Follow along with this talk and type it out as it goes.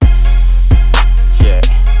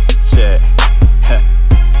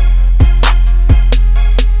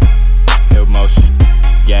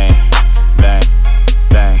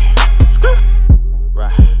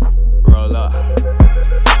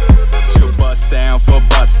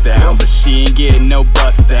no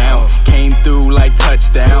bust down. Came through like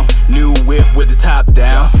touchdown. New whip with the top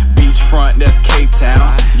down. Beachfront, that's Cape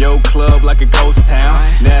Town. Yo club like a ghost town.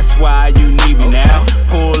 That's why you need me now.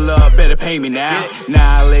 Pull up, better pay me now.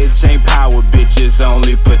 Knowledge ain't power, bitches,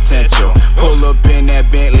 only potential. Pull up in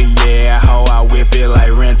that Bentley, yeah, ho, I whip it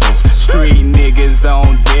like rentals. Street niggas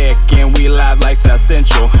on deck, and we live like South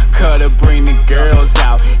Central. Cutta bring the girls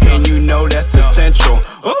out, and you know that's essential.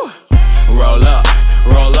 Ooh. Roll up,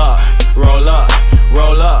 roll up, roll up,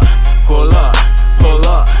 roll up, pull up, pull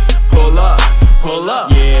up, pull up, pull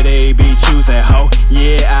up. Yeah, they be choosing, ho.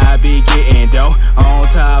 Yeah, I be getting dough. On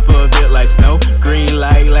top of it like snow. Green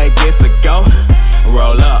light like it's a go.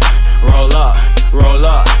 Roll up, roll up, roll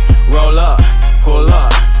up, roll up, pull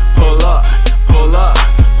up, pull up, pull up,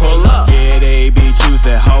 pull up. Yeah, they be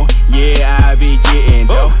choosing, ho. Yeah, I be getting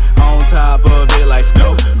dough. On top of it like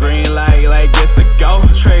snow. Green light like it's a go.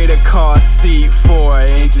 Trade a car seat for an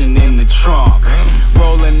engine in the trunk.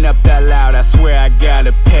 Rolling up that loud, I swear I got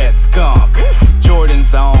a pet skunk.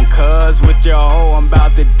 Jordan's on, cuz with your hoe I'm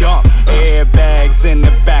about to dump. Airbags in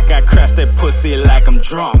the back, I crash that pussy like I'm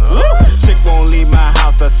drunk. Chick won't leave my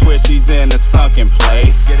house, I swear she's in a sunken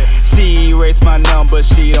place. She erased my number,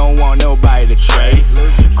 she don't want nobody to trace.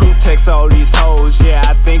 Group text all these hoes, yeah,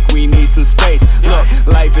 I think we need some space. Look,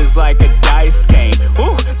 life is like a dice game.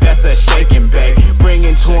 Ooh, that's a shake and bake.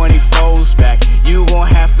 Bringing 24s back, you gon'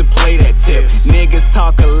 have to play that tip. Niggas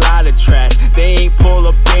talk a lot of trash, they ain't pull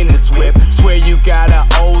up in this whip. Swear you got an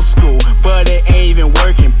old school, but it ain't even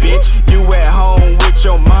working, bitch. You at home with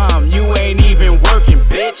your mom, you ain't even working,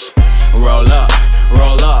 bitch. Roll up,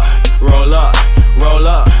 roll up, roll up, roll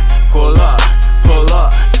up, pull up, pull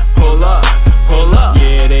up, pull up, pull up.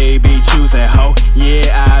 Yeah, they be choosing, ho.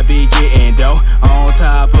 Yeah, I be getting dough. On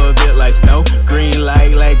top of it like snow. Green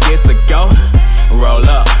light like it's a go. Roll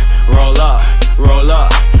up, roll up, roll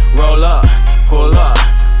up, roll up, pull up,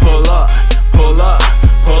 pull up, pull up,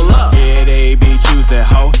 pull up. Yeah, they be choosing,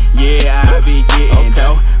 ho. Yeah, I be getting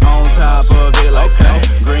dough. On top of it like snow.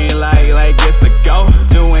 Green light like it's a go.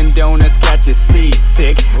 Doing donuts got your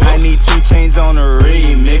seasick. I need 2 chains on a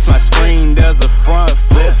remix. My screen does a front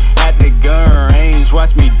flip at the gun range.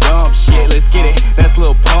 Watch me dump shit. Let's get it. That's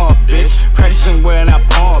Lil Pump, bitch. Practicing when I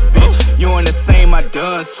pump, bitch. You on the same, I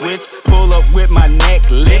done switched. Pull up with my neck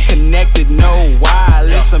lit. Connected, no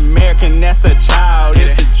wireless. American, that's the child.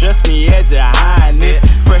 It's address me as your highness.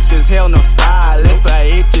 Fresh as hell, no stylist. I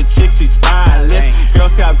hit your chick, she spineless. Girl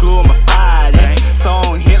Scout glue on my finest.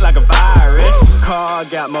 Song hit like a virus. Car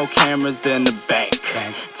got more cameras than the bank.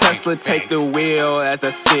 Tesla take the wheel as I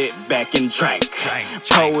sit back and drink.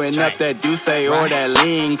 Pulling up that Douce or that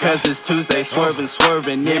lean, cause it's Tuesday. Swerving,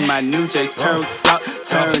 swerving in my new J's. Turned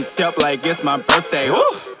up like it's my birthday. Woo!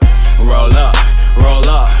 Roll up.